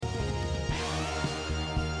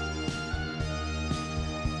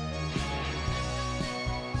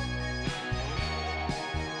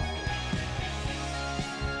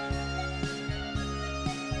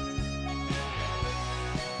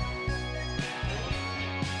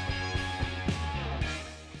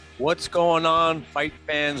What's going on, fight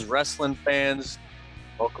fans, wrestling fans?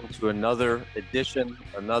 Welcome to another edition,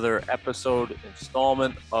 another episode,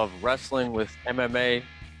 installment of Wrestling with MMA.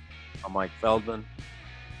 I'm Mike Feldman,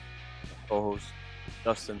 co-host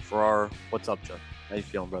Justin Farrara. What's up, Justin? How you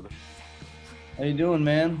feeling, brother? How you doing,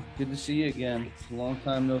 man? Good to see you again. It's a long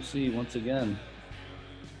time no see once again.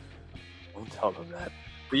 Don't tell them that.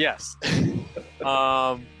 But yes.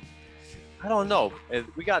 I don't know.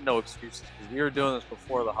 We got no excuses because we were doing this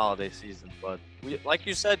before the holiday season. But we, like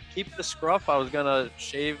you said, keep the scruff. I was gonna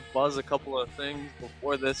buzz a couple of things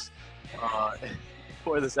before this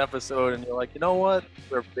episode, and you're like, you know what?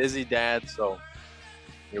 We're busy, Dad. So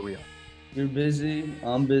here we are. You're busy.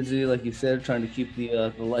 I'm busy, like you said, trying to keep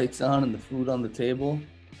the lights on and the food on the table.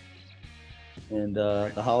 And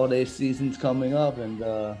the holiday season's coming up, and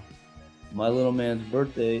my little man's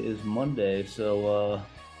birthday is Monday, so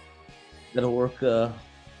gotta work so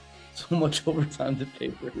much overtime to pay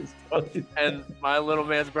for his stuff. And my little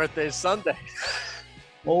man's birthday is Sunday.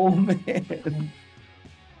 Oh man.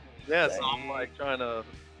 Yeah, so I'm like trying to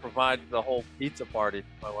provide the whole pizza party.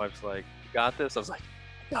 My wife's like, "You got this?" I was like,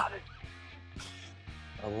 "I got it."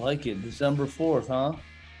 I like it. December 4th, huh?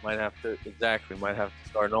 Might have to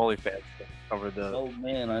start an OnlyFans to cover the. Oh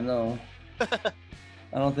man, I know. I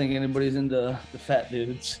don't think anybody's into the fat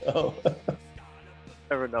dudes, so.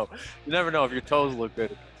 Never know. You never know if your toes look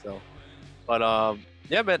good. So, but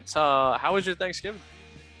yeah, man. How was your Thanksgiving?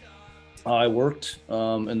 I worked,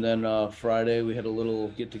 and then Friday we had a little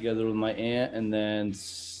get together with my aunt, and then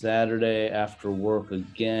Saturday after work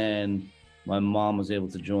again, my mom was able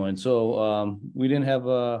to join. So we didn't have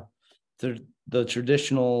the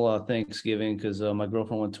traditional Thanksgiving because my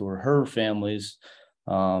girlfriend went to her family's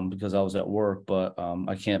because I was at work, but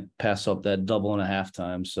I can't pass up that double and a half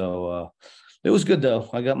time. So it was good though.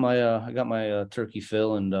 I got my turkey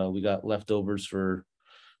fill, and we got leftovers for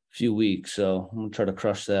a few weeks. So I'm gonna try to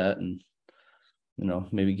crush that and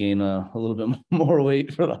maybe gain a little bit more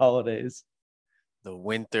weight for the holidays. The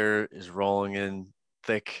winter is rolling in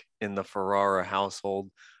thick in the Farrara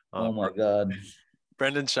household. Oh my God.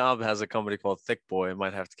 Brendan Schaub has a company called Thick Boy. I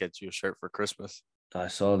might have to get you a shirt for Christmas. I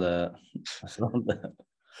saw that.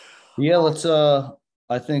 Yeah, let's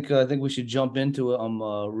I think we should jump into it. I'm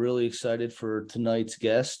really excited for tonight's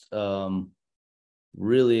guest.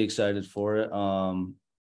 Really excited for it.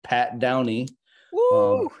 Pat Downey.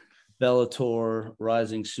 Woo! Bellator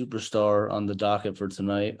rising superstar on the docket for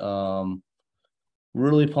tonight.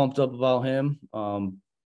 Really pumped up about him. I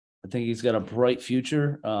think he's got a bright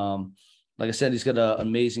future. Like I said, he's got an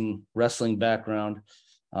amazing wrestling background.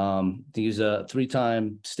 He's a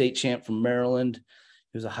 3-time state champ from Maryland.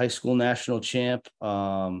 He was a high school national champ.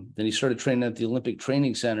 Then he started training at the Olympic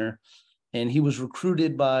Training Center, and he was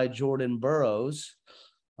recruited by Jordan Burroughs,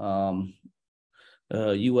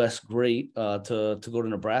 U.S. great, to go to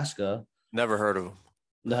Nebraska. Never heard of him.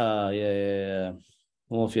 Yeah.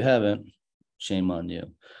 Well, if you haven't, shame on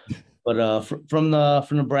you. But from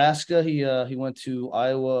Nebraska, he went to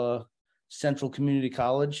Iowa Central Community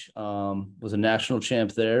College, was a national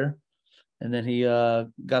champ there. And then he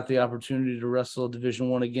got the opportunity to wrestle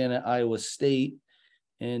Division I again at Iowa State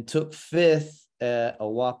and took 5th at a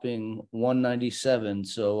whopping 197.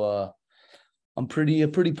 So I'm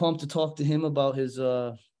pretty pumped to talk to him about his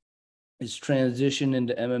transition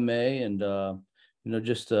into MMA and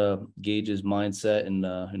just gauge his mindset and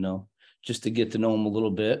just to get to know him a little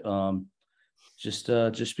bit.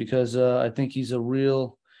 Just because I think he's a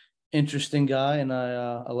real interesting guy, and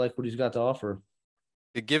I like what he's got to offer.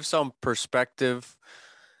 To give some perspective,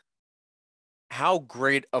 how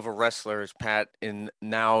great of a wrestler is Pat in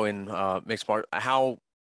mixed martial?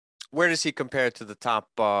 Where does he compare to the top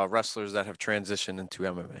wrestlers that have transitioned into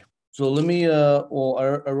MMA? So let me I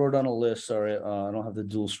wrote on a list. Sorry, I don't have the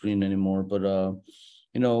dual screen anymore, but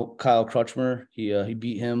Kyle Crutchmer, he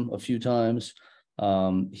beat him a few times.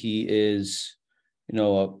 He is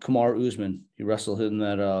Kamar Usman. He wrestled him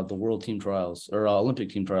at the World Team Trials or Olympic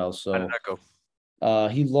Team Trials. So how did that go?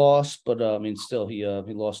 He lost, but still he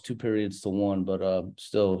lost 2 periods to 1, but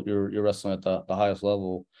still you're wrestling at the highest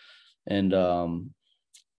level. And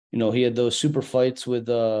he had those super fights with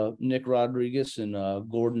Nick Rodriguez and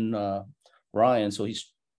Gordon Ryan, so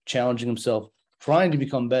he's challenging himself, trying to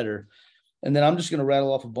become better. And then I'm just going to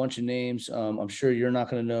rattle off a bunch of names. I'm sure you're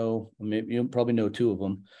not going to know, maybe you'll probably know 2 of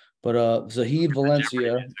them, but Zahid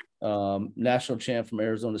Valencia, national champ from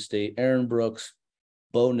Arizona State, Aaron Brooks,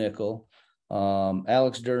 Bo Nickel,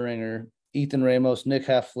 Alex Duringer, Ethan Ramos, Nick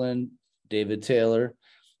Heflin, David Taylor,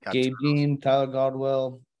 Gabe Dean, Tyler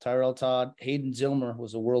Godwell, Tyrell Todd, Hayden Zilmer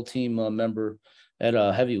was a world team member at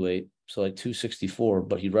heavyweight. so like 264,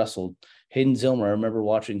 but he wrestled. Hayden Zilmer, I remember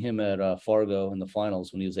watching him at Fargo in the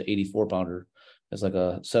finals when he was an 84 pounder as like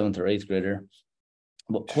a seventh or eighth grader.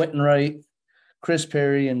 But Quentin Wright, Chris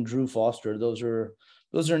Perry, and Drew Foster, those are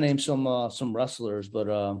named some wrestlers, but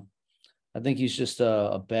I think he's just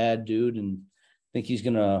a bad dude, and I think he's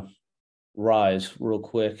gonna rise real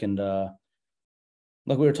quick. And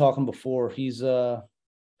like we were talking before, he's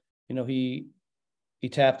he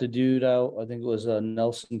tapped a dude out. I think it was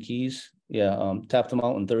Nelson Keys. Yeah, tapped him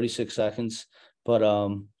out in 36 seconds. But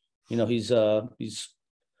he's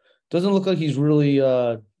doesn't look like he's really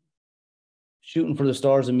shooting for the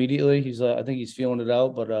stars immediately. He's I think he's feeling it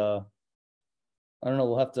out, but I don't know.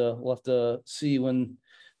 We'll have to see when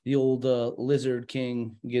the old Lizard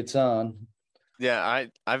King gets on. Yeah,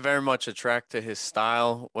 I very much attract to his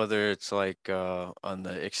style, whether it's like on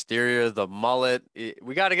the exterior, the mullet.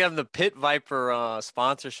 We got to get him the Pit Viper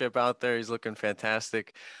sponsorship out there. He's looking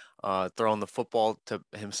fantastic. Throwing the football to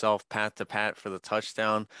himself, pat to pat for the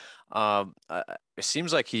touchdown. It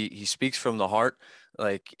seems like he speaks from the heart.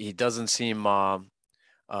 Like he doesn't seem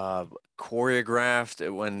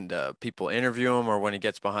choreographed when people interview him or when he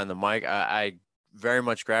gets behind the mic. I very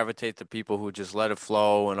much gravitate to people who just let it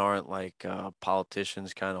flow and aren't like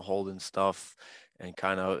politicians kind of holding stuff and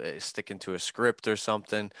kind of sticking to a script or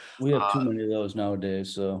something. We have too Uh, many of those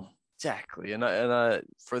nowadays. So exactly.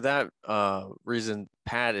 For that reason,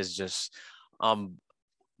 Pat is just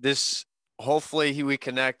this hopefully we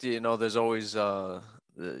connect. There's always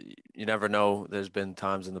you never know. There's been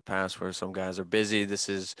times in the past where some guys are busy. This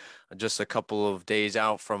is just a couple of days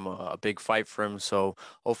out from a big fight for him, so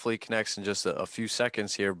hopefully he connects in just a few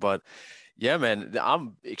seconds here. But yeah, man,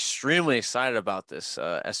 I'm extremely excited about this.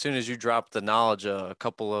 As soon as you dropped the knowledge a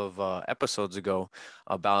couple of episodes ago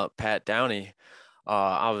about Pat Downey,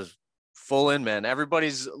 I was full in, man.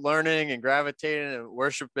 Everybody's learning and gravitating and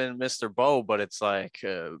worshiping Mr. Bo, but it's like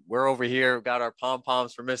we're over here, got our pom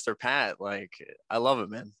poms for Mr. Pat. Like, I love it,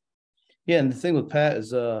 man. yeah, and the thing with Pat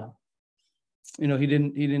is he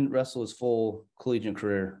didn't wrestle his full collegiate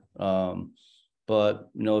career. But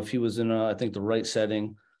if he was in I think the right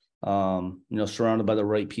setting, surrounded by the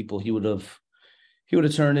right people, he would have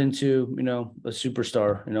turned into, a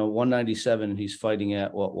superstar. 197, he's fighting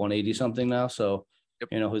at what, 180 something now. So,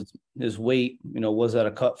 Yep. His weight, was that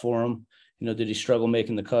a cut for him? Did he struggle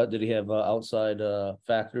making the cut? Did he have outside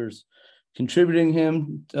factors contributing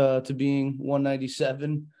him to being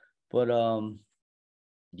 197? But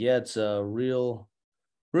yeah, it's real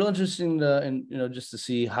interesting and just to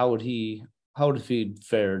see how would he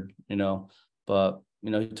fared, but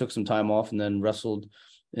he took some time off and then wrestled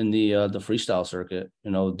in the freestyle circuit,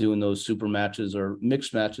 doing those super matches or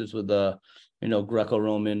mixed matches with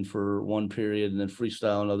Greco-Roman for one period and then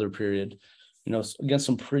freestyle another period, against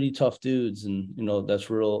some pretty tough dudes. And,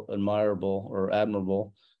 that's real admirable or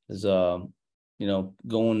admirable is,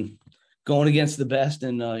 going against the best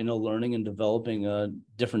and, learning and developing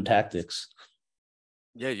different tactics.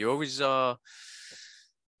 Yeah, you always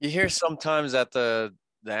you hear sometimes that the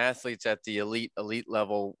athletes at the elite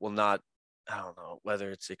level will not, I don't know,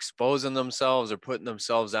 whether it's exposing themselves or putting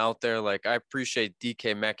themselves out there. Like I appreciate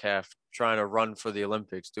DK Metcalf trying to run for the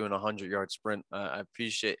Olympics, doing a 100-yard sprint. I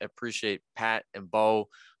appreciate Pat and Bo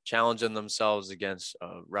challenging themselves against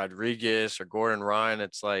Rodriguez or Gordon Ryan.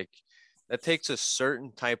 It's like that takes a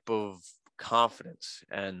certain type of confidence.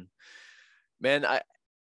 And man,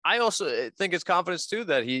 I also think it's confidence too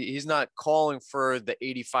that he's not calling for the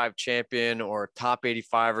 85 champion or top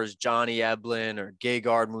 85ers, Johnny Eblin or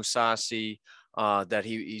Gegard Mousasi, that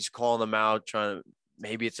he's calling them out, trying to,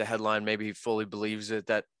 maybe it's a headline, maybe he fully believes it,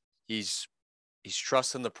 that he's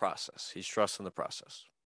trusting the process. He's trusting the process.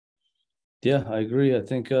 Yeah, I agree. I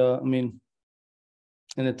think, and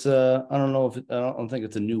it's, I don't know if I don't think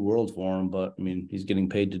it's a new world for him, but I mean, he's getting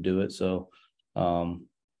paid to do it. So,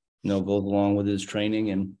 goes along with his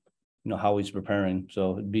training and, how he's preparing.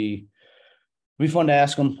 So it'd be fun to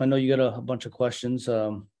ask him. I know you got a bunch of questions,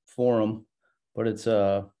 for him, but it's,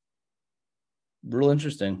 real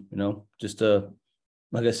interesting, just,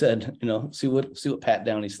 like I said, see what Pat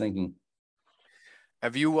Downey's thinking.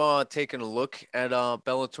 Have you taken a look at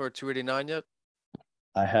Bellator 289 yet?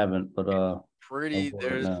 I haven't, but, Pretty,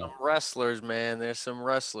 there's some wrestlers, man. There's some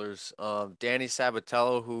wrestlers. Danny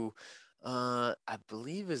Sabatello, who I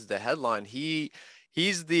believe is the headline.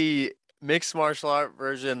 He's the mixed martial art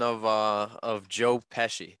version of Joe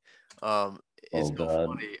Pesci. It's Oh so God.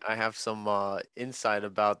 funny. I have some insight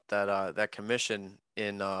about that commission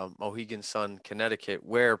in Mohegan Sun, Connecticut,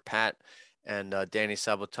 where Pat and Danny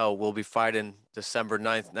Sabatello will be fighting December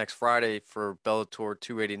 9th, next Friday, for Bellator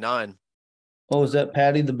 289. Oh, is that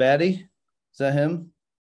Patty the Batty? Is that him?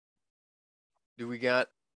 Do we got?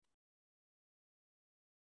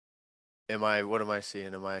 What am I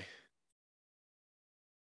seeing? Are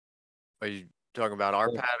you talking about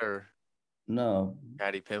our Pat or No.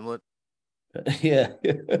 Patty Pimlet? Yeah.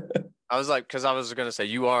 I was like, because I was going to say,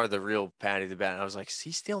 you are the real Patty the Bat. I was like, is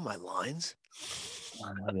he stealing my lines?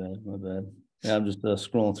 Oh, my bad. Yeah, I'm just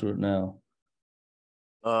scrolling through it now.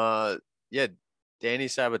 Yeah, Danny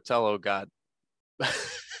Sabatello got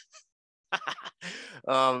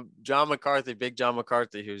John McCarthy, Big John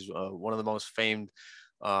McCarthy, who's one of the most famed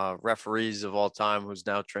referees of all time, who's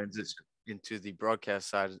now transitioned into the broadcast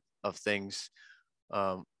side of things.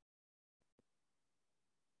 Oh,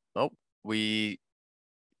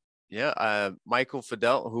 Michael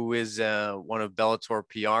Fidel, who is one of Bellator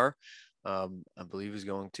PR, I believe is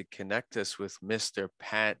going to connect us with Mr.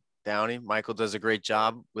 Pat Downey. Michael does a great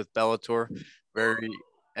job with Bellator, very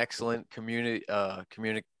excellent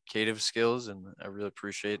communicative skills, and I really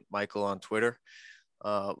appreciate Michael on Twitter.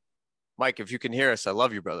 Mike, if you can hear us, I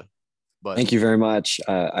love you, brother. But thank you very much.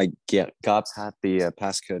 I got Pat the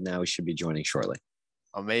passcode now. We should be joining shortly.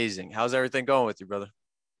 Amazing. How's everything going with you, brother?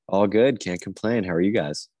 All good. Can't complain. How are you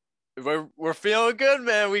guys? We're feeling good,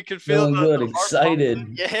 man. We can feel feeling good, excited.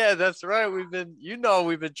 Yeah, that's right. We've been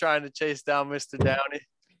trying to chase down Mr. Downey.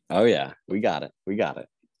 Oh yeah, we got it.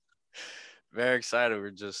 Very excited.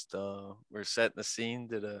 We're just we're setting the scene.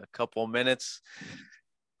 Did a couple of minutes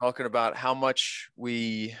talking about how much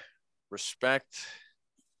we respect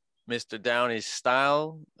Mr. Downey's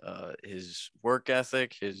style, his work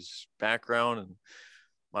ethic, his background, and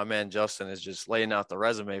my man Justin is just laying out the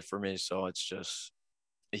resume for me. So it's just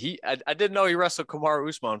I didn't know he wrestled Kamaru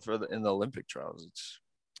Usman in the Olympic trials.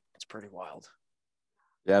 It's pretty wild.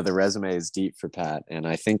 Yeah, the resume is deep for Pat, and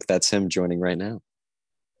I think that's him joining right now.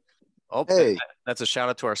 Oh, hey, that's a shout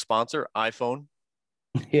out to our sponsor, iPhone.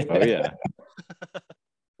 Yeah. Oh yeah.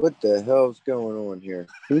 What the hell's going on here?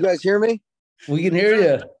 Can you guys hear me? We can hear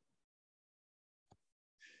you.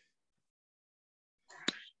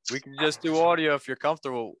 We can just do audio if you're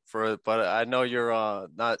comfortable for it, but I know you're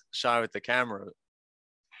not shy with the camera.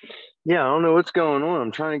 Yeah, I don't know what's going on.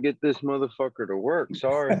 I'm trying to get this motherfucker to work.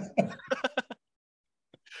 Sorry.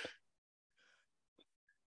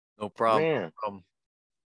 No problem. Man.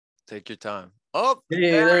 Take your time. Oh,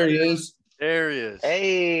 hey, there he is. There he is.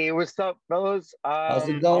 Hey, what's up, fellas? How's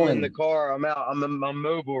it going? I'm in the car. I'm out. I'm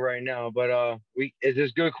mobile right now, but is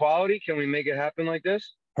this good quality? Can we make it happen like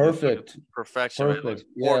this? Perfect. Perfection. Perfect.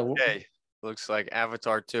 Yeah. 4K. Looks like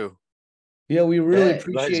Avatar 2. Yeah, we really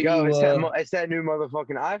appreciate you. It's that new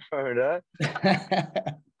motherfucking iPhone,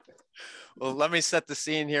 huh? Well, let me set the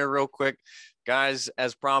scene here real quick. Guys,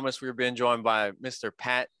 as promised, we're being joined by Mr.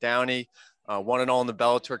 Pat Downey, one and all in the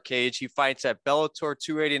Bellator cage. He fights at Bellator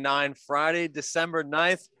 289 Friday, December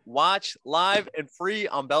 9th. Watch live and free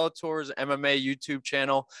on Bellator's MMA YouTube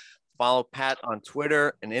channel. Follow Pat on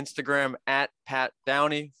Twitter and Instagram at Pat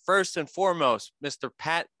Downey. First and foremost, Mr.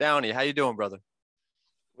 Pat Downey. How you doing, brother?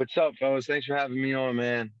 What's up, fellas? Thanks for having me on,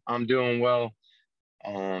 man. I'm doing well.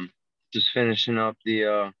 Just finishing up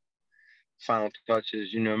the final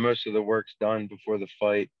touches. You know, most of the work's done before the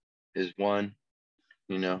fight is won.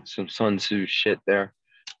 You know, some Sun Tzu shit there.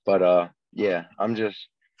 But yeah, I'm just,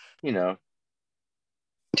 you know,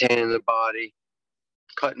 maintaining the body,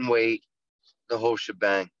 cutting weight, the whole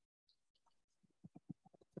shebang.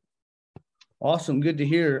 Awesome. Good to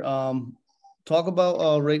hear. Talk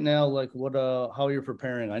about right now, like what how you're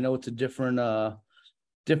preparing. I know it's a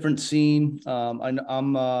different scene.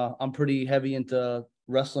 I'm pretty heavy into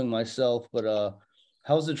wrestling myself, but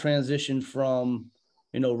how's the transition from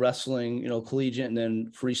wrestling, collegiate and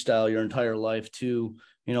then freestyle your entire life to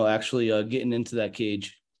actually getting into that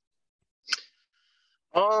cage?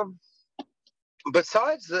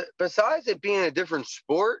 Besides it being a different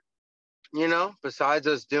sport, besides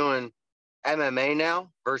us doing MMA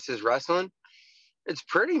now versus wrestling, it's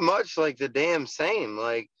pretty much like the damn same.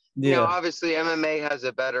 Like, obviously MMA has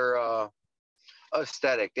a better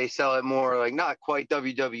aesthetic. They sell it more like not quite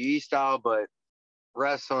WWE style, but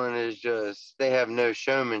wrestling is just, they have no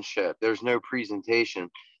showmanship. There's no presentation.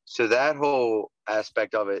 So that whole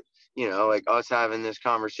aspect of it, like us having this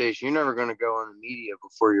conversation, you're never going to go on the media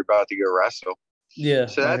before you're about to go wrestle. Yeah.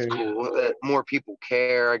 So that's cool that more people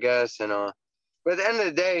care, I guess. And but at the end of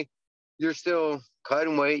the day, you're still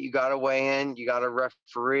cutting weight. You got to weigh in. You got to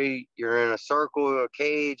referee. You're in a circle, a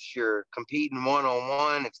cage. You're competing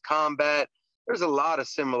one-on-one. It's combat. There's a lot of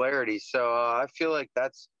similarities. So I feel like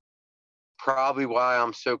that's probably why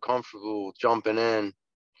I'm so comfortable jumping in.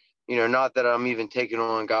 Not that I'm even taking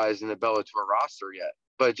on guys in the Bellator roster yet,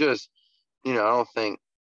 but just, I don't think,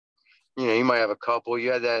 you might have a couple.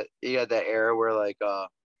 You had that era where like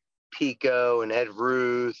Pico and Ed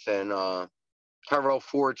Ruth and Tyrell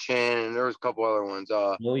Fortune, and there was a couple other ones.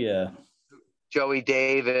 Oh yeah, Joey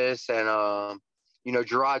Davis and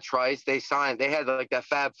Gerard Trice. They had like that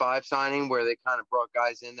Fab Five signing where they kind of brought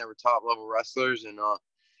guys in that were top level wrestlers and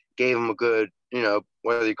gave them a good,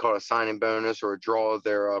 whether you call it a signing bonus or a draw of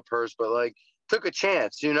their purse, but like took a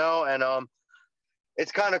chance, and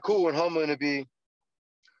it's kind of cool and humbling to be,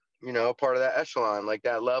 part of that echelon, like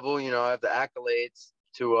that level. I have the accolades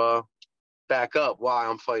to back up why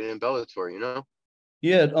I'm fighting in Bellator.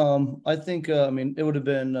 Yeah, I think it would have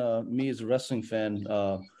been me as a wrestling fan,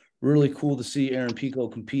 really cool to see Aaron Pico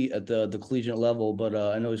compete at the collegiate level, but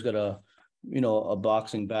I know he's got a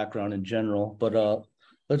boxing background in general. But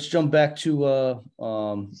let's jump back to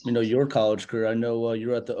your college career. I know you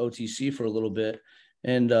were at the OTC for a little bit,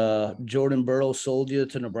 and Jordan Burroughs sold you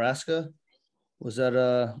to Nebraska. Was that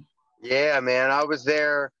Yeah, man, I was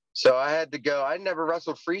there. So I had to go. I never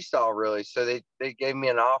wrestled freestyle really. So they gave me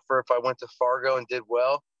an offer if I went to Fargo and did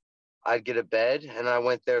well, I'd get a bed. And I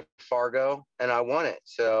went there to Fargo and I won it.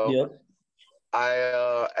 So Yep.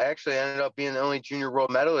 I actually ended up being the only junior world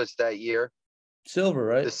medalist that year. Silver,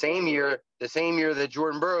 right? The same year that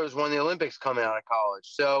Jordan Burroughs won the Olympics coming out of college.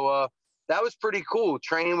 So that was pretty cool.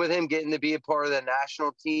 Training with him, getting to be a part of the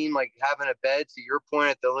national team, like having a bed, to your point,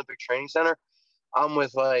 at the Olympic Training Center. I'm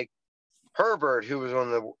with like Herbert, who was on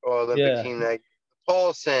the Olympic team, that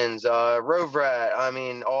Paulsons,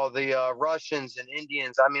 Rovrat, all the Russians and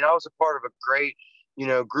Indians. I was a part of a great,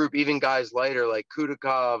 group, even guys later like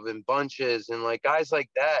Kudakov and Bunches and like guys like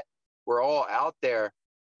that were all out there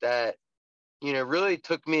that, really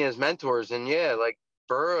took me as mentors. And yeah, like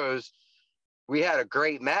Burroughs, we had a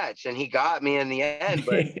great match and he got me in the end,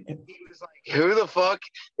 but he was like, who the fuck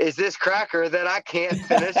is this cracker that I can't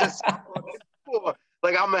finish a squat?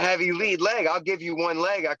 Like, I'm a heavy lead leg. I'll give you one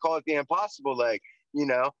leg. I call it the impossible leg,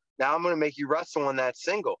 Now I'm going to make you wrestle on that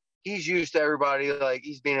single. He's used to everybody. Like,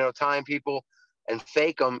 he's being able to time people and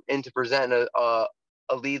fake them into presenting a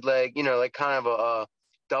lead leg, like kind of a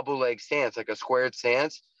double leg stance, like a squared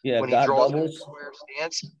stance. Yeah, when he draws a square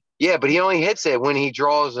stance. Yeah, but he only hits it when he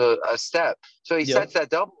draws a step. So he sets that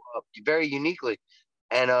double up very uniquely.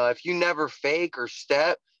 And if you never fake or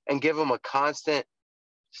step and give him a constant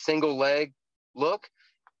single leg look,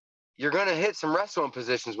 you're going to hit some wrestling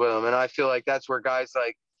positions with him. And I feel like that's where guys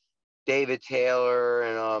like David Taylor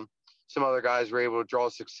and some other guys were able to draw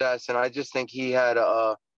success. And I just think he had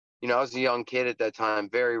I was a young kid at that time,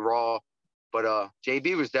 very raw. But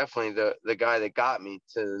JB was definitely the guy that got me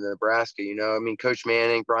to Nebraska. Coach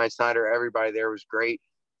Manning, Brian Snyder, everybody there was great.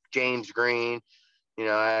 James Green, I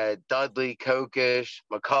had Dudley, Kokish,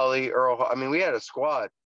 McCulley, Earl. We had a squad.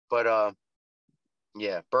 But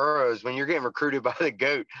yeah, Burroughs, when you're getting recruited by the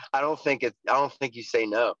GOAT, I don't think you say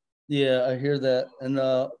no. Yeah, I hear that. And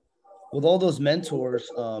with all those mentors,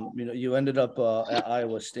 you ended up at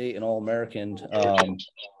Iowa State and All-American.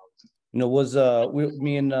 Was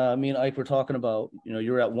me and Ike were talking about,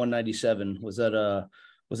 you were at 197. Was that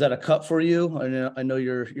a cut for you? I know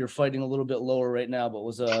you're fighting a little bit lower right now, but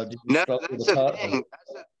did you struggle with the cut?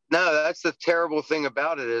 That's the terrible thing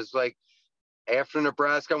about it is, like, after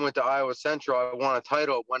Nebraska, I went to Iowa Central. I won a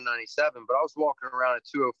title at 197, but I was walking around at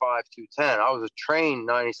 205, 210. I was a trained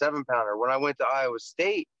 97 pounder. When I went to Iowa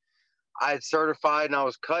State, I had certified and I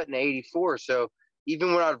was cut in 84. So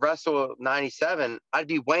even when I'd wrestle at 97, I'd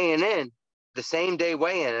be weighing in the same day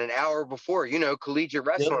weigh-in an hour before, collegiate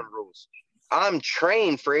wrestling rules. I'm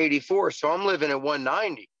trained for 84, so I'm living at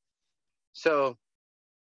 190. So,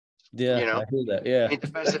 I hear that. Yeah. The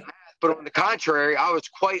best at math, but on the contrary, I was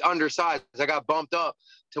quite undersized. I got bumped up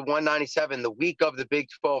to 197 the week of the Big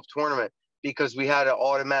 12 tournament because we had an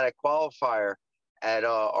automatic qualifier at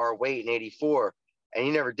our weight in 84. And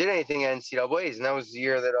he never did anything at NCAAs. And that was the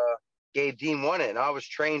year that Gabe Dean won it. And I was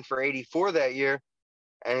trained for 84 that year.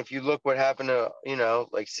 And if you look what happened to,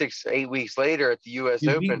 like 6-8 weeks later at the U.S.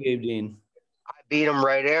 Open, beat Gabe Dean. I beat him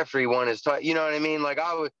right after he won his title. You know what I mean? Like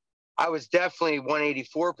I was definitely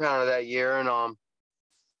 184 pounder that year. And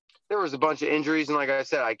there was a bunch of injuries. And like I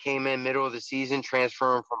said, I came in middle of the season,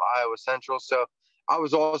 transferring from Iowa Central. So I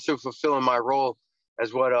was also fulfilling my role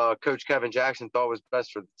as what Coach Kevin Jackson thought was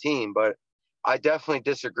best for the team. But I definitely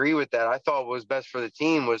disagree with that. I thought what was best for the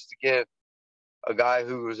team was to give a guy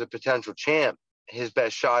who was a potential champ his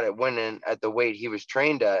best shot at winning at the weight he was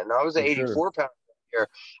trained at. And I was at 84 pounds here.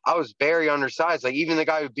 I was very undersized. Like, even the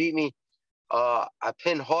guy who beat me, I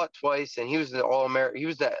pinned Haught twice, and he was the All-American. He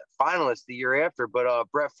was the finalist the year after. But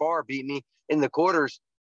Brett Farr beat me in the quarters.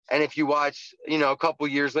 And if you watch, a couple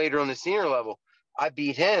years later on the senior level, I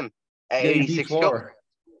beat him at 86 kilograms.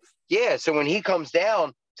 Yeah, so when he comes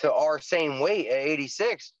down to our same weight at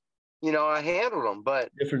 86, I handled them. But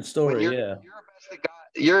different story,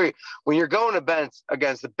 when you're going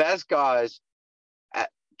against the best guys,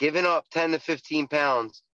 giving up 10 to 15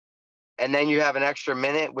 pounds, and then you have an extra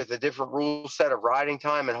minute with a different rule set of riding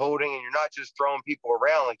time and holding, and you're not just throwing people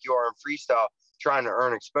around like you are in freestyle trying to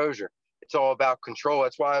earn exposure. It's all about control.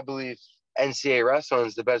 That's why I believe NCAA wrestling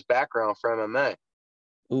is the best background for MMA.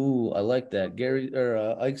 Ooh, I like that. Gary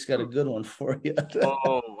or Ike's got a good one for you.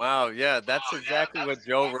 Oh wow, yeah, that's exactly what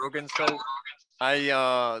Joe Rogan says.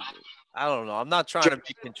 I don't know. I'm not trying to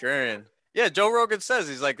be contrarian. Yeah, Joe Rogan says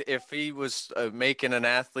he's like, if he was making an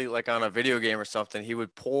athlete like on a video game or something, he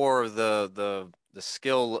would pour the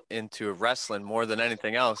skill into wrestling more than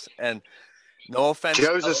anything else. And no offense,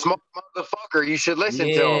 Joe's a smart motherfucker. You should listen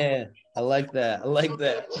to him. Yeah, I like that. I like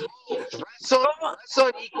that.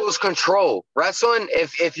 Wrestling equals control. Wrestling,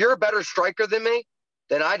 if you're a better striker than me,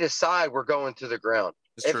 then I decide we're going to the ground.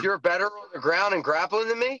 If you're better on the ground and grappling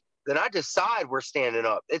than me, then I decide we're standing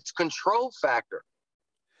up. It's control factor.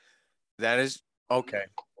 That is okay.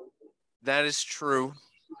 That is true.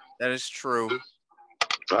 That is true.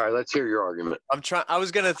 All right, let's hear your argument. I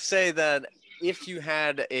was gonna say that if you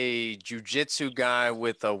had a jiu-jitsu guy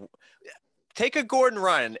with take a Gordon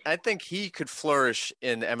Ryan, I think he could flourish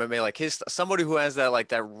in MMA. Like somebody who has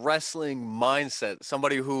that wrestling mindset,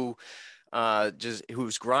 somebody who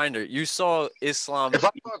who's grinder. You saw Islam. If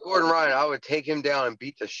I fought Gordon Ryan, I would take him down and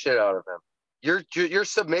beat the shit out of him. Your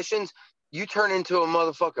submissions, you turn into a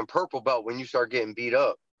motherfucking purple belt when you start getting beat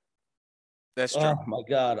up. That's true. Oh my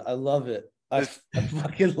God, I love it. I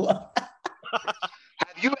fucking love it.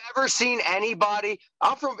 Have you ever seen anybody?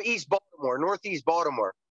 I'm from East Baltimore, Northeast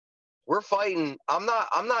Baltimore. We're fighting. I'm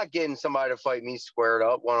not getting somebody to fight me squared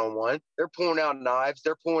up one-on-one. They're pulling out knives.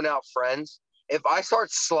 They're pulling out friends. If I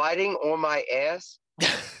start sliding on my ass in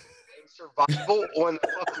survival on the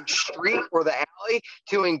fucking street or the alley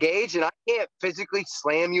to engage, and I can't physically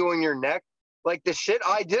slam you on your neck, like the shit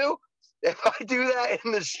I do, if I do that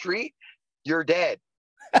in the street, you're dead.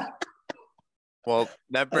 Well,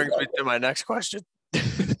 that brings me to my next question.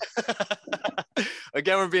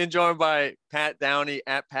 Again, we're being joined by Pat Downey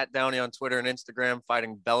at Pat Downey on Twitter and Instagram,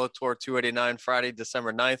 fighting Bellator 289 Friday,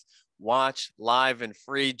 December 9th. Watch live and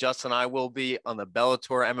free. Justin and I will be on the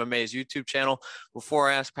Bellator MMA's YouTube channel. Before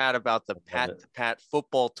I ask Pat about the Pat to Pat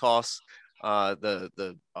football toss,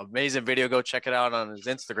 the amazing video, go check it out on his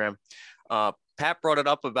Instagram. Pat brought it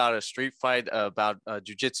up about a street fight, about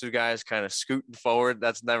jiu-jitsu guys kind of scooting forward.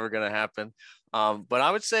 That's never going to happen. But I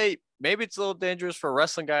would say maybe it's a little dangerous for a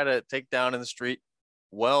wrestling guy to take down in the street.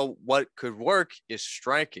 Well, what could work is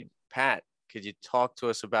striking. Pat, could you talk to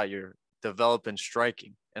us about your developing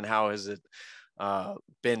striking and how has it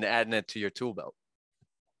been adding it to your tool belt?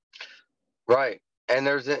 Right. And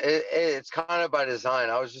it's kind of by design.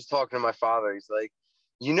 I was just talking to my father. He's like,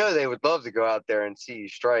 they would love to go out there and see you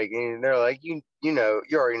strike. And they're like, you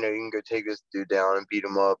already know you can go take this dude down and beat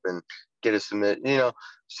him up and get a submit,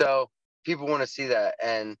 So people want to see that.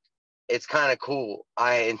 And it's kind of cool.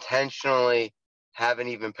 I intentionally haven't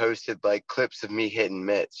even posted like clips of me hitting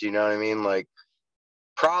mitts. You know what I mean? Like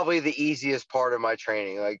probably the easiest part of my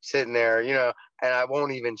training, like sitting there, and I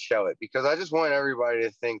won't even show it because I just want everybody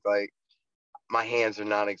to think like my hands are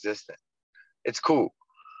non-existent. It's cool.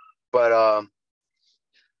 But,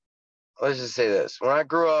 let's just say this. When I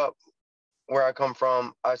grew up, where I come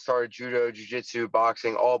from, I started judo, jiu-jitsu,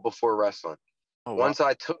 boxing, all before wrestling. Oh, wow. Once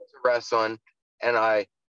I took to wrestling and I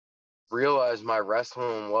realized my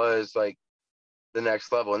wrestling was like the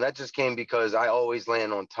next level. And that just came because I always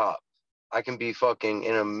land on top. I can be fucking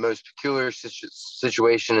in a most peculiar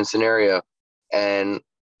situation and scenario and,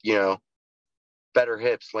 better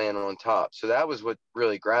hips land on top. So that was what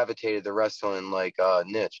really gravitated the wrestling like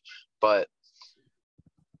niche. But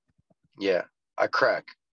yeah, I crack.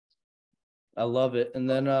 I love it. And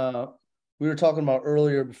then we were talking about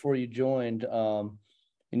earlier before you joined, a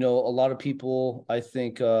lot of people, I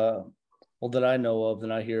think, that I know of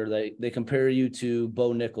and I hear they compare you to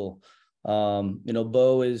Bo Nickel.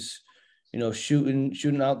 Bo is,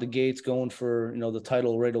 shooting out the gates, going for, the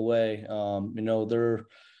title right away.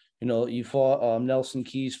 You fought Nelson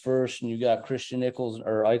Keys first and you got Christian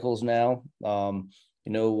Eichels now.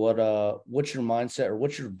 What's your mindset or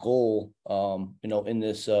what's your goal, in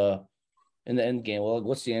this, in the end game? Well,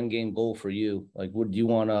 what's the end game goal for you? Like, what do you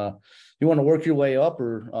want to work your way up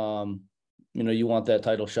or, you want that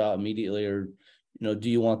title shot immediately or, do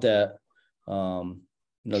you want that,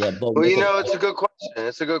 that Bo? Well, it's a good question.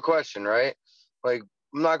 It's a good question, right? Like,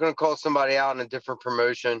 I'm not going to call somebody out in a different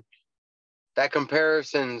promotion. That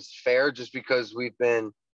comparison's fair just because we've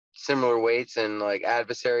been similar weights and like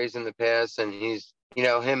adversaries in the past. And he's,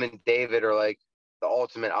 him and David are like the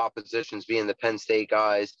ultimate oppositions being the Penn State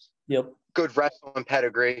guys. Yep. Good wrestling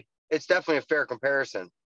pedigree. It's definitely a fair comparison.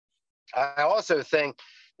 I also think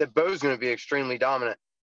that Bo's going to be extremely dominant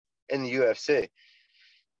in the UFC.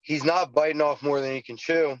 He's not biting off more than he can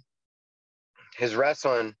chew. His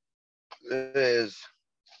wrestling is,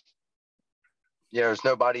 there's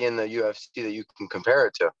nobody in the UFC that you can compare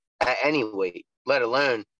it to at any weight, let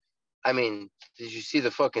alone, I mean, did you see the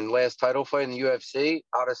fucking last title fight in the UFC?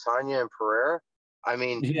 Adesanya and Farrara? I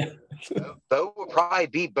mean, yeah. Bo would probably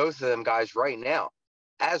beat both of them guys right now,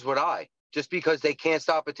 as would I. Just because they can't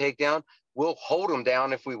stop a takedown, we'll hold them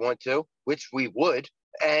down if we want to, which we would,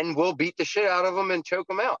 and we'll beat the shit out of them and choke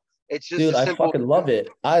them out. It's just Dude, I fucking love it.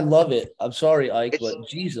 I love it. I'm sorry, Ike, but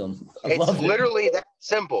jeez, it's literally that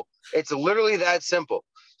simple. It's literally that simple.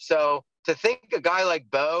 So to think a guy like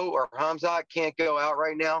Bo or Hamzat can't go out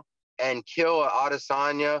right now and kill a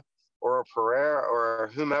Adesanya or a Pereira or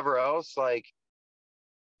whomever else, like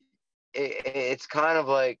it's kind of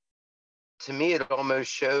like, to me, it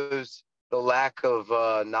almost shows the lack of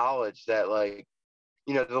knowledge that, like,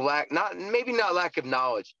 the lack, maybe not lack of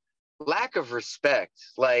knowledge, lack of respect,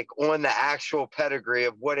 like on the actual pedigree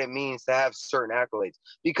of what it means to have certain accolades.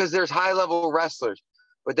 Because there's high level wrestlers,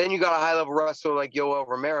 but then you got a high level wrestler like Yoel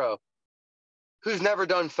Romero, who's never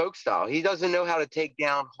done folk style. He doesn't know how to take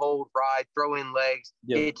down, hold, ride, throw in legs,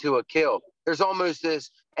 get to a kill. There's almost this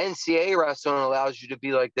NCAA wrestling allows you to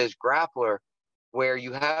be like this grappler, where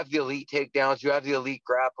you have the elite takedowns, you have the elite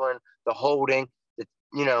grappling, the holding,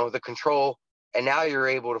 the control, and now you're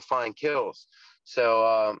able to find kills.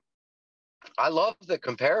 So I love the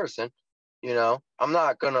comparison. I'm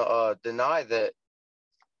not gonna deny that.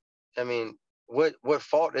 I mean, what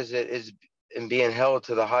fault is it is in being held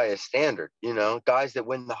to the highest standard? Guys that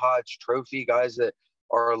win the Hodge Trophy, guys that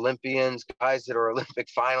are Olympians, guys that are Olympic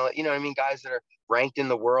finalists. Guys that are ranked in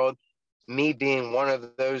the world. Me being one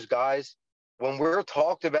of those guys. When we're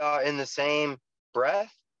talked about in the same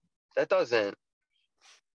breath, that doesn't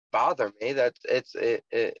bother me.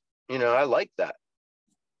 I like that.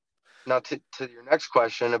 Now, to your next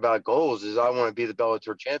question about goals, is I want to be the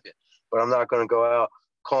Bellator champion, but I'm not going to go out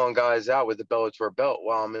calling guys out with the Bellator belt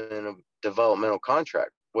while I'm in a developmental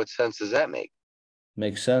contract. What sense does that make?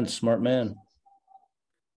 Makes sense. Smart man.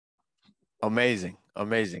 Amazing.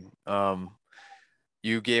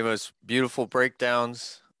 You gave us beautiful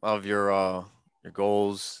breakdowns of your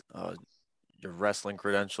goals, your wrestling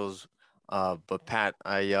credentials. But Pat,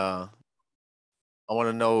 I want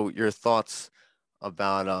to know your thoughts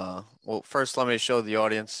about well, first let me show the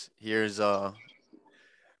audience. Here's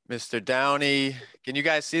Mr. Downey. Can you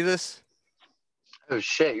guys see this? Oh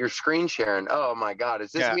shit, you're screen sharing. Oh my god,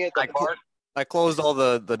 is this me at the park? I closed all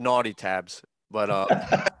the naughty tabs, but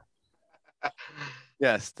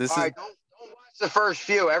yes, this all is right, don't watch the first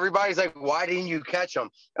few. Everybody's like, why didn't you catch them?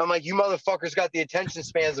 I'm like, you motherfuckers got the attention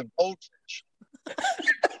spans of goldfish.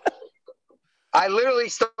 I literally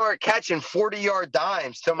start catching 40-yard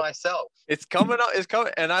dimes to myself. It's coming up. It's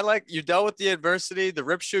coming, and I like you dealt with the adversity, the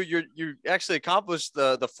rip shoe. You actually accomplished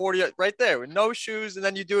the 40 right there with no shoes, and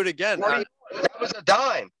then you do it again. 40, that was a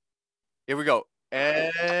dime. Here we go,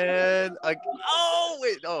 and it's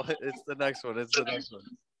the next one. It's the next one,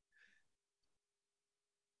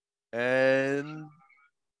 and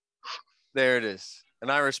there it is. And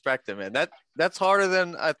I respect it, man. That's harder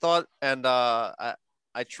than I thought, and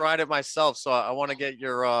I tried it myself, so I want to get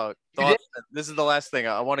your thoughts. This is the last thing.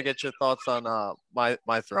 I want to get your thoughts on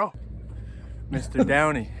my throw. Mr.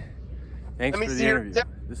 Downey, thanks for the interview.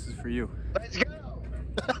 This is for you. Let's go.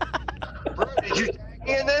 Bro, did you tag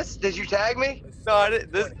me in this? Did you tag me? No, I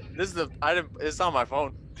didn't. It's on my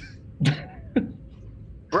phone.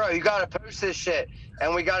 Bro, you got to post this shit,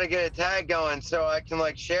 and we got to get a tag going so I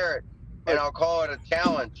can share it, and I'll call it a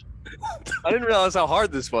challenge. I didn't realize how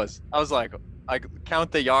hard this was. I was like, I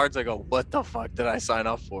count the yards. I go, what the fuck did I sign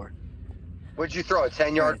up for? Would you throw a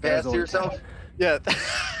 10-yard pass to yourself? Yeah.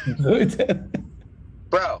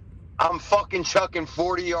 Bro, I'm fucking chucking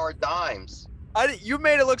 40-yard dimes. You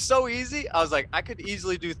made it look so easy. I was like, I could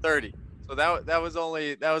easily do 30. So that was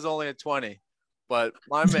only a 20. But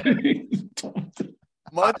my man,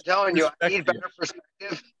 I'm telling you, I need better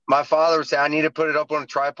perspective. My father said I need to put it up on a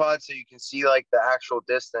tripod so you can see the actual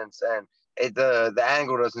distance, and the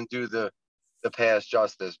angle doesn't do the pass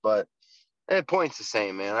justice, but it points the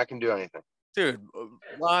same, man. I can do anything. Dude,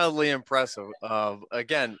 wildly impressive.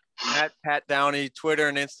 Again, Pat Downey, Twitter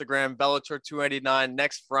and Instagram, Bellator 289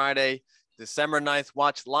 next Friday, December 9th.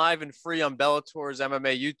 Watch live and free on Bellator's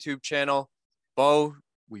MMA YouTube channel. Bo,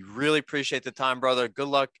 we really appreciate the time, brother. Good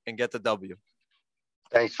luck and get the W.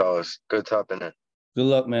 Thanks, fellas. Good talking in. Good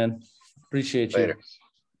luck, man. Appreciate you. Later.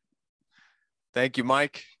 Thank you,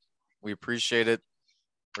 Mike. We appreciate it.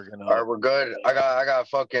 All right, we're good. I got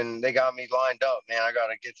fucking. They got me lined up, man. I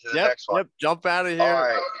gotta get to the next one. Yep. Jump out of here. All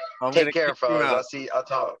right. Take care, fellas. I'll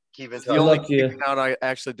talk. Keep in touch. The only kicking out I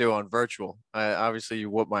actually do on virtual. Obviously, you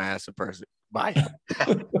whoop my ass in person. Bye.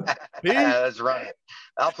 That's right.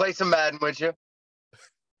 I'll play some Madden with you,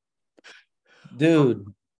 dude.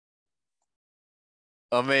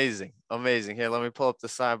 Amazing. Here, let me pull up the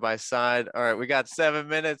side by side. All right, we got 7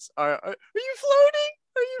 minutes. Are you floating?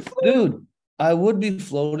 Dude? I would be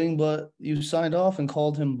floating, but you signed off and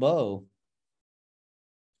called him Bo.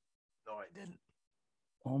 No, I didn't.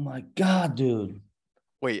 Oh my God, dude.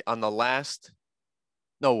 Wait, on the last?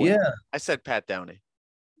 No way. Yeah. I said Pat Downey.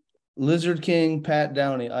 Lizard King, Pat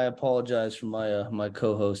Downey. I apologize for my my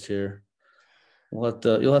co-host here.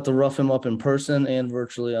 You'll have to rough him up in person and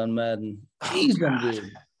virtually on Madden. Jeez,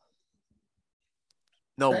 dude.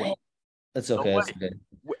 No way. That's okay. That's okay.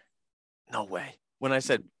 No way. When I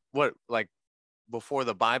said what, like before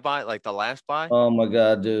the bye, like the last bye? Oh my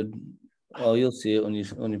God, dude. Oh, you'll see it when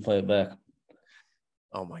you play it back.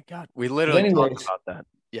 Oh my God. We literally talked about that.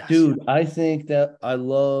 Yes. Dude, I think that I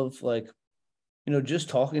love, like, just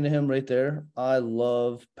talking to him right there. I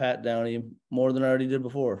love Pat Downey more than I already did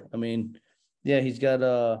before. I mean, yeah, he's got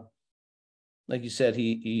like you said,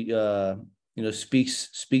 he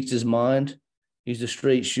speaks his mind. He's a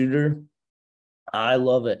straight shooter. I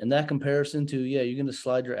love it. And that comparison to, you're going to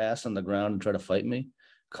slide your ass on the ground and try to fight me?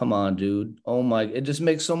 Come on, dude. Oh my, it just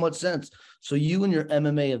makes so much sense. So you and your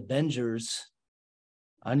MMA Avengers,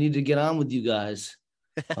 I need to get on with you guys.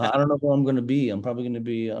 I don't know who I'm going to be. I'm probably going to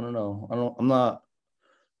be, I don't know. I'm not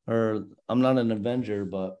an Avenger,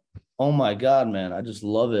 but oh my God, man, I just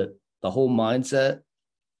love it. The whole mindset,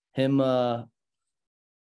 him, I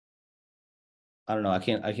don't know. I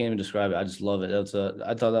can't even describe it. I just love it. I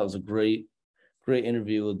thought that was a great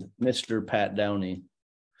interview with Mr. Pat Downey.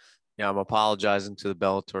 Yeah, I'm apologizing to the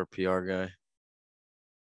Bellator PR guy.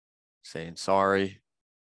 Saying sorry.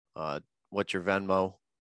 What's your Venmo?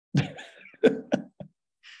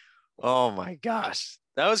 Oh my gosh.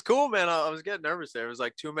 That was cool, man. I was getting nervous there. It was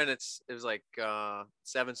like 2 minutes. It was like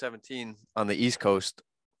 7:17 on the East Coast.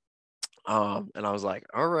 And I was like,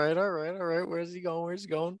 all right. Where's he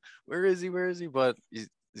going? Where is he? But he's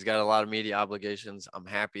got a lot of media obligations. I'm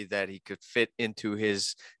happy that he could fit into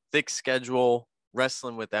his thick schedule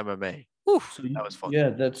wrestling with MMA. Whew, so that was fun. Yeah,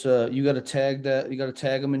 that's you got to tag that. You got to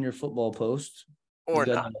tag him in your football post. Or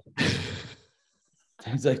not.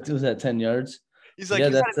 He's like, was that 10 yards? He's like, you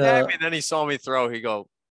gotta tag me. And then he saw me throw. He go,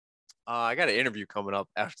 I got an interview coming up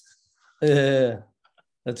after. Yeah,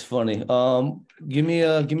 that's funny. Give me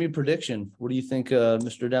a prediction. What do you think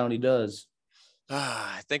Mr. Downey does?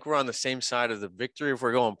 I think we're on the same side of the victory. If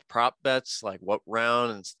we're going prop bets, like what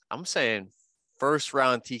round? And I'm saying first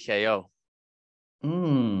round TKO.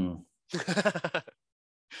 All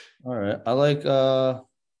right. I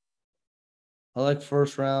like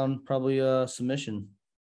first round, probably submission.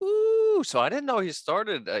 Ooh, so I didn't know he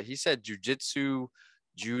started. He said jiu-jitsu,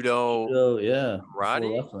 judo,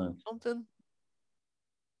 karate, something.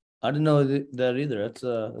 I didn't know that either.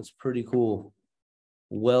 That's pretty cool.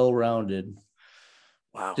 Well-rounded.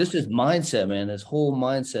 Wow. Just his mindset, man. His whole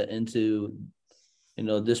mindset into,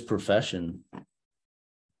 this profession.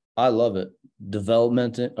 I love it.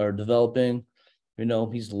 Developing.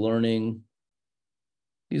 He's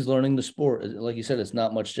learning the sport. Like you said, it's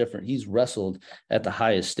not much different. He's wrestled at the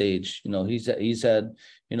highest stage. He's had,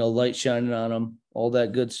 light shining on him, all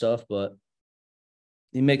that good stuff, but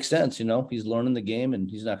he makes sense. He's learning the game, and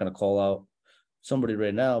he's not going to call out somebody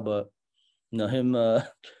right now, but him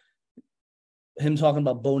talking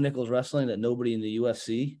about Bo Nichols wrestling that nobody in the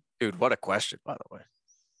UFC. Dude, what a question, by the way.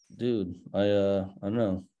 Dude, I don't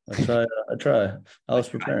know. I try. I was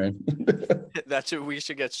preparing. We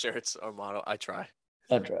should get shirts or motto. I try.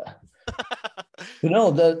 But no,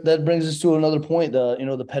 that brings us to another point.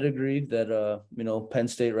 The pedigree that Penn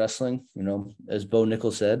State wrestling. As Bo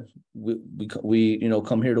Nichols said, we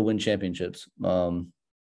come here to win championships. I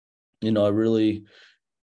really,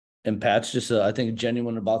 and Pat's just I think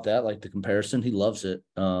genuine about that. Like the comparison, he loves it.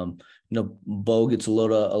 Bo gets a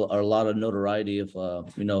lot of notoriety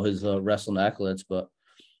of his wrestling accolades, but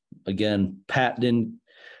again, Pat didn't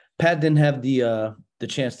have the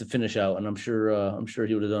chance to finish out, and I'm sure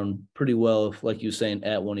he would have done pretty well if, like you were saying,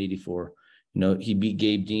 at 184. He beat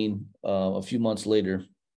Gabe Dean a few months later.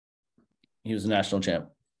 He was a national champ.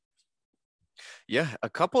 Yeah, a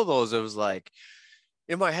couple of those, it was like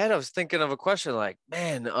in my head, I was thinking of a question like,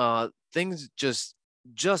 man, things just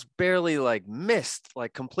barely like missed,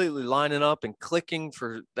 like completely lining up and clicking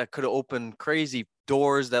that could have opened crazy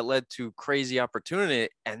doors that led to crazy opportunity.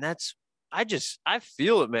 And that's I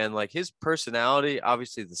feel it, man. Like his personality,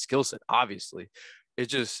 obviously the skill set, obviously,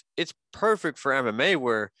 it's perfect for MMA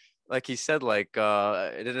where, like he said, like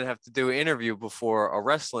it didn't have to do an interview before a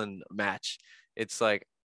wrestling match. It's like,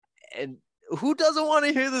 and who doesn't want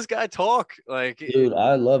to hear this guy talk? Like, dude,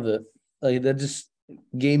 I love it. Like that just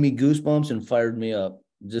gave me goosebumps and fired me up.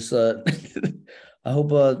 Just I hope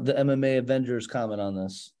the MMA Avengers comment on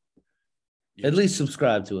this. At least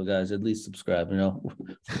subscribe to it, guys. At least subscribe. You know,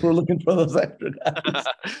 we're looking for those extra guys.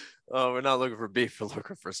 Oh, we're not looking for beef. We're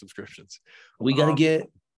looking for subscriptions. We gotta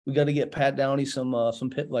get Pat Downey some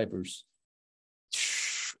Pit Vipers.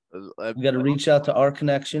 We got to reach out to our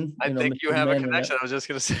connection. I think you have a connection. I was just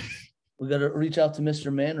gonna say. We got to reach out to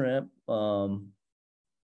Mr. Manramp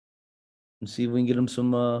and see if we can get him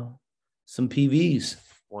some PVs.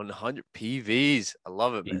 100 PVs. I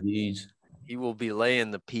love it, man. PVs. He will be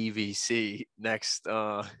laying the PVC next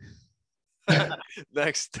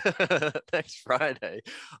next Friday.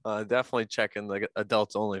 Definitely checking the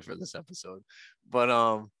adults only for this episode.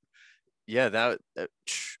 But yeah, that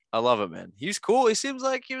I love it, man. He's cool. He seems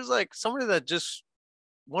like he was like somebody that just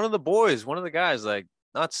one of the boys, one of the guys, like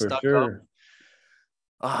not stuck up.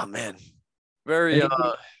 Oh man. Very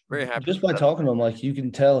happy. Just by talking to him, like you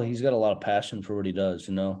can tell he's got a lot of passion for what he does,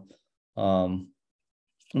 you know.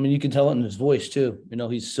 I mean, you can tell it in his voice too. You know,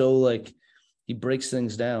 he's so like he breaks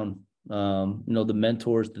things down. You know, the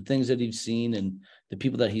mentors, the things that he's seen, and the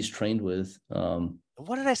people that he's trained with.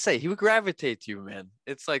 What did I say? He would gravitate to you, man.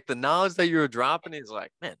 It's like the knowledge that you were dropping. He's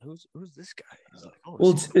like, man, who's this guy? He's like, oh,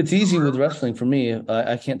 well, it's easy with wrestling for me.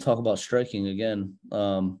 I can't talk about striking again.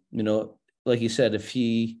 You know, like you said, if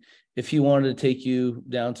he wanted to take you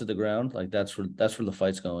down to the ground, like that's where the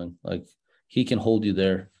fight's going. Like he can hold you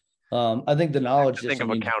there. I think the knowledge. Think of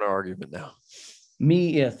a counter argument now.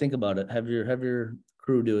 Think about it. Have your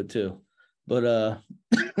crew do it too. But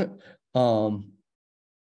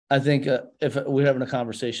I think if we're having a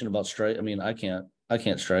conversation about strike, I mean, I can't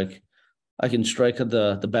strike. I can strike at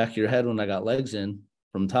the back of your head when I got legs in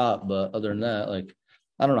from top, but other than that, like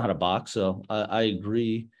I don't know how to box. So I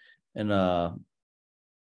agree, and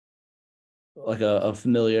like a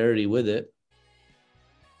familiarity with it.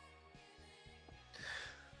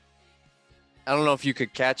 I don't know if you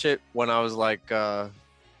could catch it when I was like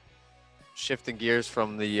shifting gears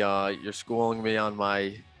from the you're schooling me on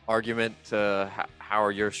my argument to how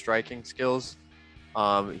are your striking skills.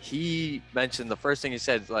 He mentioned the first thing he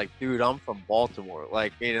said, like, dude, I'm from Baltimore.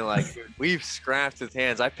 Like, meaning like, dude, we've scrapped his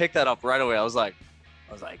hands. I picked that up right away. I was like,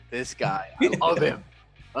 this guy, I love him.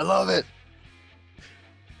 I love it.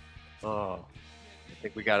 Oh, I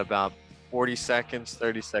think we got about 30 seconds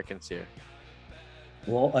here.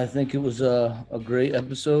 Well, I think it was a great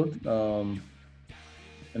episode.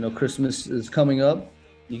 I know Christmas is coming up.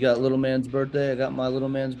 You got little man's birthday. I got my little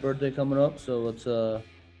man's birthday coming up. So it's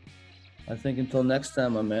I think until next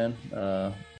time, my man.